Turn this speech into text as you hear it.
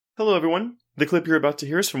Hello everyone. The clip you're about to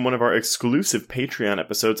hear is from one of our exclusive Patreon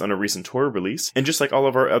episodes on a recent horror release, and just like all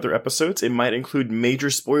of our other episodes, it might include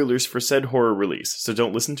major spoilers for said horror release, so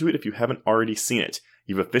don't listen to it if you haven't already seen it.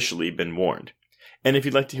 You've officially been warned. And if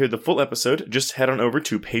you'd like to hear the full episode, just head on over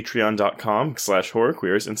to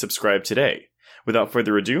patreon.com/horrorqueers and subscribe today. Without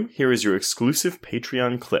further ado, here is your exclusive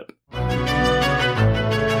Patreon clip.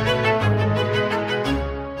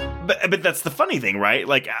 But that's the funny thing, right?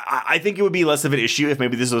 Like, I think it would be less of an issue if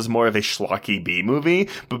maybe this was more of a schlocky B movie,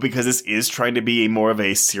 but because this is trying to be more of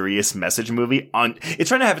a serious message movie, it's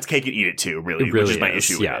trying to have its cake and eat it too, really which is my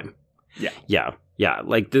issue with it. Yeah.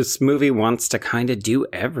 Like, this movie wants to kind of do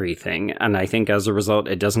everything, and I think as a result,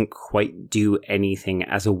 it doesn't quite do anything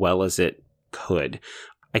as well as it could.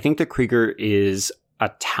 I think that Krieger is a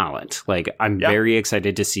talent. Like, I'm very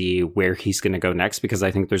excited to see where he's going to go next because I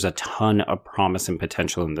think there's a ton of promise and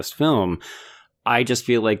potential in this film. I just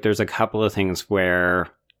feel like there's a couple of things where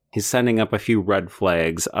he's sending up a few red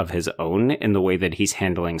flags of his own in the way that he's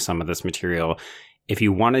handling some of this material. If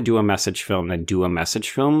you want to do a message film, then do a message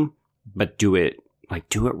film, but do it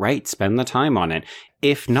right. Spend the time on it.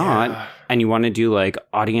 If not, and you want to do like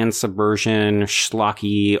audience subversion,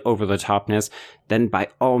 schlocky, over the topness, then by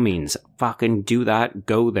all means, fucking do that.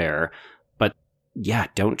 Go there. But yeah,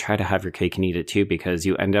 don't try to have your cake and eat it too, because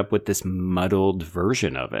you end up with this muddled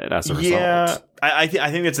version of it as a result. Yeah, I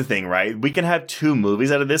think that's the thing, right? We can have two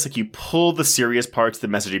movies out of this. Like, you pull the serious parts, the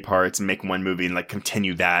messagey parts, and make one movie and like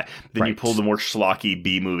continue that. Then you pull the more schlocky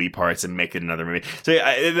B movie parts and make it another movie. So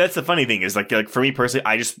that's the funny thing is like for me personally,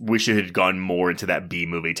 I just wish it had gone more into that B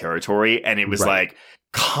movie territory, and it was like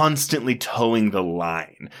constantly towing the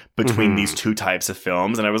line between these two types of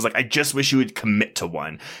films. And I was like, I just wish you would commit to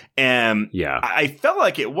one. And I felt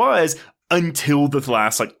like it was until the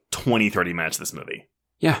last like 20, 30 minutes of this movie.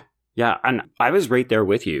 Yeah, and I was right there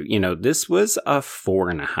with you. You know, this was a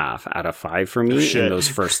 4.5 out of 5 for me in those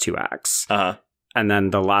first two acts. And then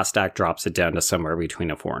the last act drops it down to somewhere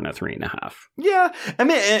between a 4 and a 3.5. Yeah, I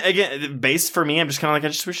mean, again, based for me, I'm just kind of like,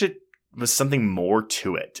 I just wish it was something more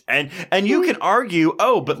to it. And you can argue,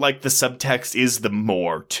 but like the subtext is the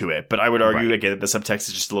more to it. But I would argue, again, that the subtext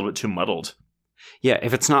is just a little bit too muddled. Yeah,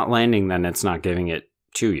 if it's not landing, then it's not giving it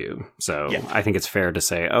to you. So I think it's fair to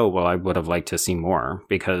say, I would have liked to see more,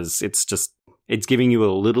 because it's giving you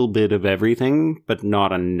a little bit of everything, but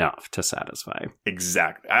not enough to satisfy.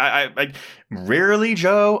 Exactly. I rarely,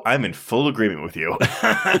 Joe, I'm in full agreement with you.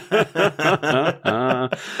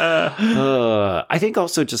 I think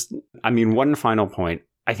also one final point.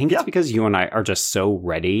 I think it's because you and I are just so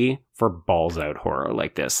ready for balls out horror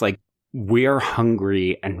like this. Like, we are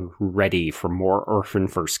hungry and ready for more orphan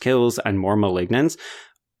first kills and more malignants.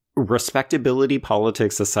 Respectability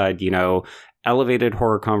politics aside, elevated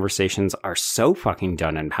horror conversations are so fucking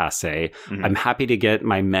done and passe. I'm happy to get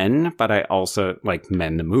my Men, but I also like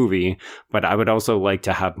Men the movie, but I would also like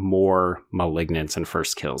to have more malignants and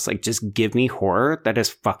first kills. Like, just give me horror that is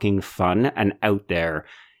fucking fun and out there.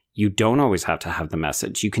 You don't always have to have the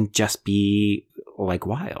message. You can just be like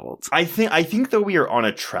wild. I think though we are on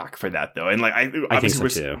a track for that though, and like I think so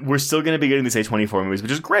too. We're still going to be getting these A24 movies,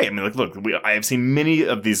 which is great. I mean, like, look, I have seen many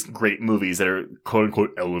of these great movies that are quote unquote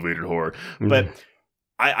elevated horror, but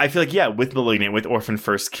I feel like with Malignant, with Orphan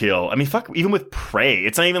First Kill, I mean, fuck, even with Prey,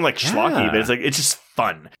 it's not even like schlocky, but it's just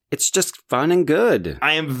fun. It's just fun and good.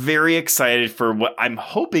 I am very excited for what I'm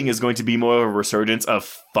hoping is going to be more of a resurgence of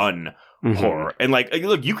fun horror. And like,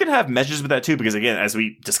 look, you can have messages with that too, because again, as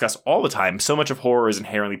we discuss all the time, so much of horror is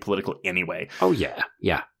inherently political anyway. Oh yeah.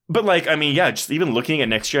 But like, I mean, just even looking at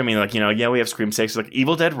next year, I mean, like, we have Scream 6, like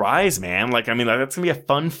Evil Dead Rise, man. Like, I mean, like, that's gonna be a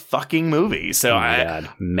fun fucking movie. So God.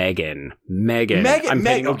 Megan. I'm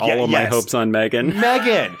putting all of my hopes on Megan.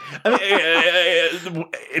 I mean,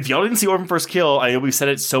 if y'all didn't see Orphan First Kill, I know we've said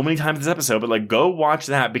it so many times this episode, but like, go watch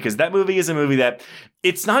that, because that movie is a movie that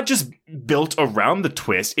it's not just built around the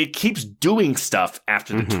twist. It keeps doing stuff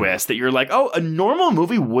after the twist that you're like, a normal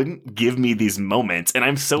movie wouldn't give me these moments. And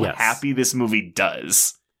I'm so happy this movie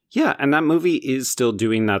does. Yeah, and that movie is still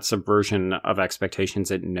doing that subversion of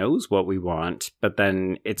expectations. It knows what we want, but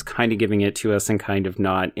then it's kind of giving it to us in kind of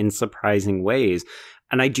not in surprising ways.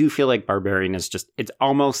 And I do feel like Barbarian is it's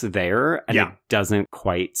almost there, and it doesn't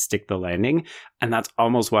quite stick the landing. And that's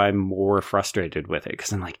almost why I'm more frustrated with it,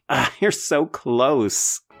 because I'm like, you're so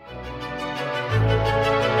close.